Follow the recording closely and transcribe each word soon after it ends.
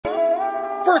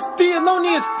1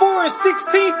 Thessalonians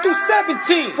 4:16 through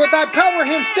 17. For thy power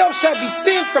himself shall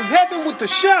descend from heaven with a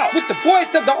shout, with the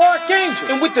voice of the archangel,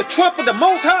 and with the trump of the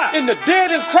Most High. And the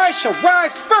dead in Christ shall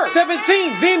rise first.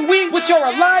 17. Then we which are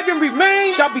alive and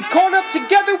remain shall be caught up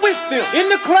together with them in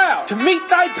the cloud to meet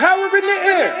thy power in the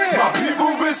air. My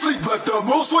people been asleep, but the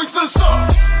most wakes us up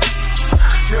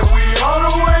till we all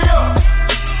the way up.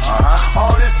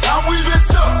 All this time we been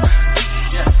stuck.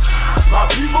 My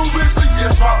people been asleep,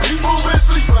 yes, my people been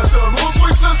asleep, but the most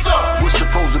wakes us up. We're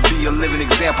supposed to be a living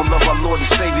example of our Lord and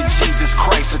Savior Jesus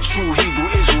Christ, a true Hebrew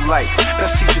Israelite.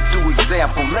 Let's teach it through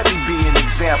example. Let me be an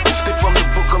example. Spit from the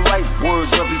book of life,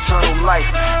 words of eternal life.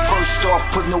 First off,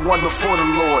 put no one before the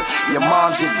Lord. Your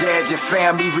moms, your dad, your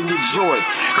fam, even your joy.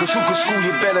 Cause who can school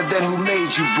you better than who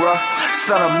made you, bruh?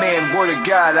 Son of man, word of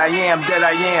God, I am that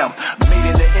I am. Made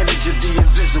in the image of the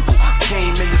invisible.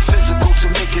 Came in the physical to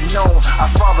make it known. Our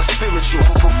Father spiritual,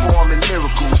 performing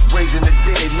miracles, raising the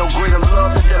dead. No greater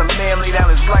love than that a man laid down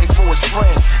his life for his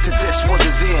friends. To this was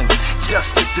his end.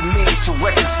 Justice to means to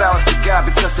reconcile us to God,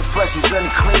 because the flesh is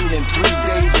unclean. In 3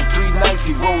 days and 3 nights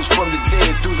he rose from the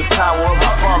dead through the power of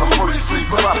the Father. First sleep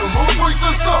prophecy. The most wakes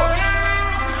us up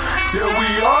till we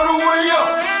all the way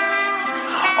up.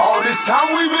 All this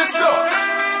time we been stuck.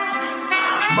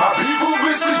 My people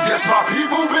been asleep, yes, my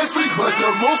people been asleep, but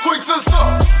the most wakes us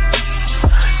up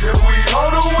till we all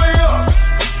the way up.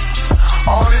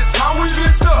 All this time we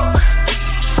been stuck.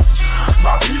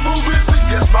 My people been asleep,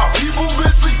 yes, my people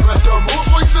been asleep, but the most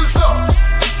wakes us up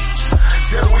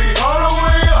till we all the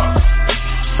way up.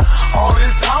 All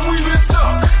this time we been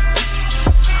stuck.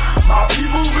 My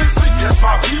people been asleep, yes,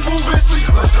 my people been asleep,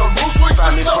 but the most wakes us up.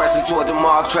 Find me pressing toward the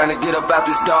mark, trying to get up out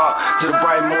this dark to the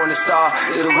bright morning star.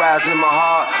 It'll rise in my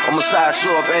heart. On my side,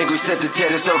 show up angry, set to tear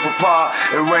this earth apart,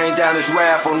 and rain down his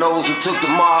wrath on those who took the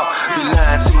mark. Be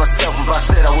lying to myself if I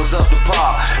said I was up to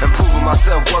par, and proving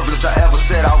myself worthless. I ever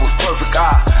said I was perfect.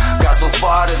 I got so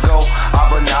far to go,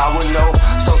 but now I would know.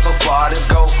 So far to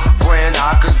go, praying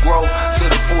I could grow to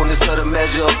the fullness of the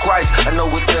measure of Christ. I know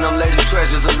within them lay the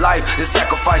treasures of life. His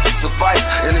sacrifices suffice,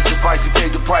 and it's suffice. He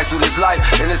paid the price with his life,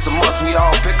 and it's a must. We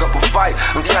all pick up a fight.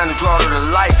 I'm trying to draw to the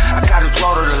light. I gotta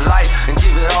draw to the light and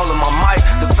give it all of my might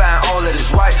to find all that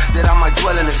is right, that I might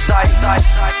dwell in his sight.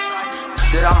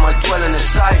 That I might dwell in his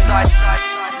sight.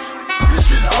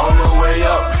 This is all the way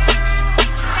up.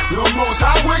 The Most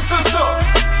High wakes us up.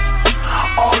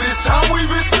 All this time we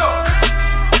been stuck.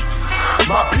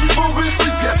 My people been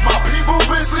asleep, yes, my people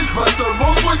been asleep, but the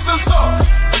most wakes us up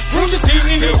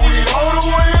till we all the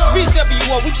way up.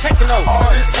 BWO, we taking over.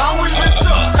 All this time we been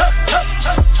stuck.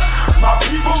 My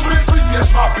people been asleep,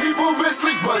 yes, my people been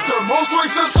asleep, but the most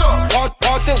wakes us up.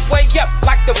 All the way up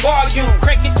like the volume.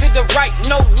 Crank it to the right,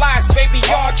 no lies, baby,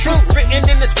 all true. Written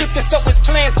in the scripture, so his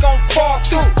plans gon' fall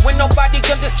through. When nobody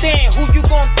understand who you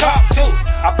gon' talk to,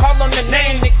 I call on the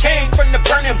name that came from the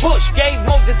burning bush. Gave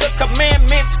Moses the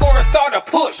commandments for us all to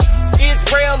push.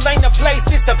 Israel ain't a place,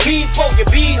 it's a people. You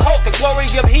behold the glory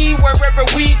of He wherever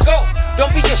we go. Don't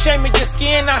be ashamed of your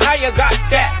skin or how you got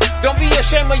that. Don't be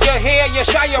ashamed of your hair, you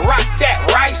shy, you rock that.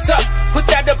 Rise up, put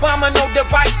that abominable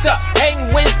device up.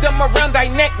 Hang wisdom around thy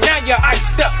neck, now you're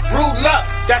iced up. Rule love,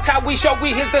 that's how we show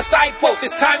we his disciples.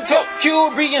 It's time to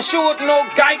cure, reinsured, no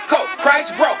Geico.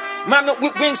 Christ broke, mounted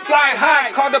with wings fly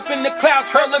high, caught up in the clouds,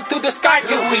 hurling through the sky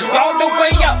till we all the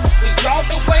way up. We all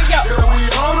the way up. Till we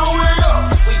all the way up.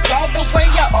 We all the way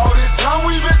up. All this time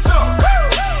we been stuck.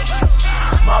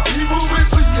 My people been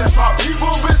asleep, yes, my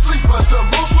people been asleep, but the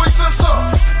most wakes us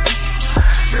up